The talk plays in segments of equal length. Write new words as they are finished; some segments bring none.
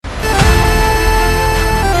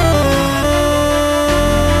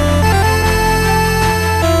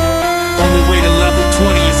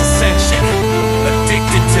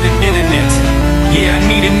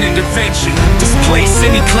need an intervention. Displace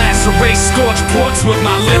any class or race, scorch ports with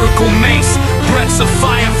my lyrical mace. Breaths of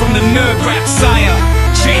fire from the nerd rap sire,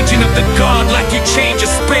 changing up the guard like you change a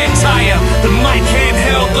spare tire. The mic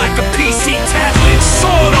handheld like a PC tablet,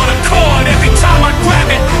 sword on a cord every time I grab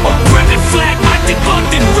it. Or Brevin flag might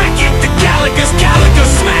debunked and wreck it. The Gallagher's Gallagher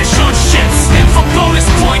smash on ships, and for bonus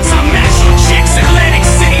points I mash on chicks. Atlantic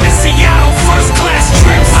City to Seattle, first class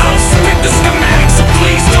trips. I don't spit the schematics, so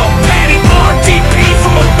please don't panic. RDP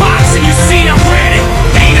from a box and you see I'm ready.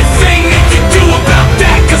 Ain't a thing they can do about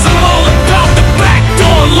that, cause I'm all about the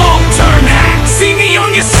backdoor long-term hack. See me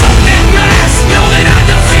on your subnet mask, know that I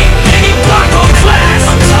defeat any block or class.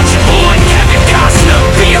 Untouchable like Kevin Costner,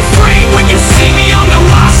 be afraid when you see me on the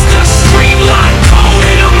roster. Streamline code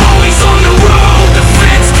and I'm always on the road. The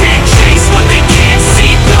feds can't chase what they can't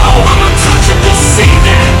see, no. I'm untouchable, see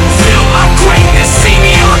that. Feel my greatness, see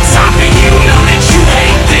me on top of you, know that you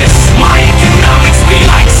hate this. My economics be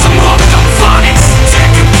like some hooked up phonics. Tear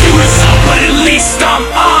computers up, but at least I'm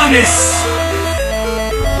honest.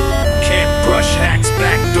 Can't brush hacks,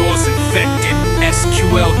 backdoors infected.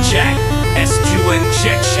 SQL jack, SQ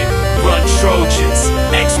injection. Run Trojans,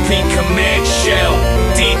 XP command shell.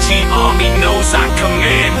 DG Army knows I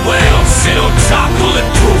command well. Sit on top,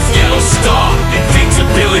 bulletproof yellow star.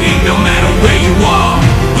 Invincibility no matter where you are.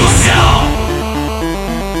 Look out!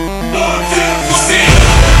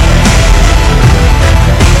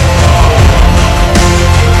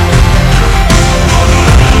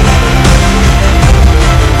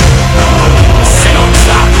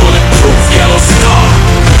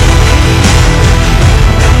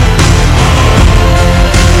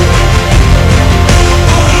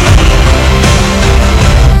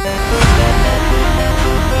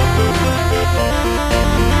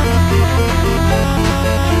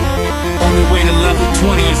 Only way to level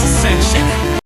 20 is ascension.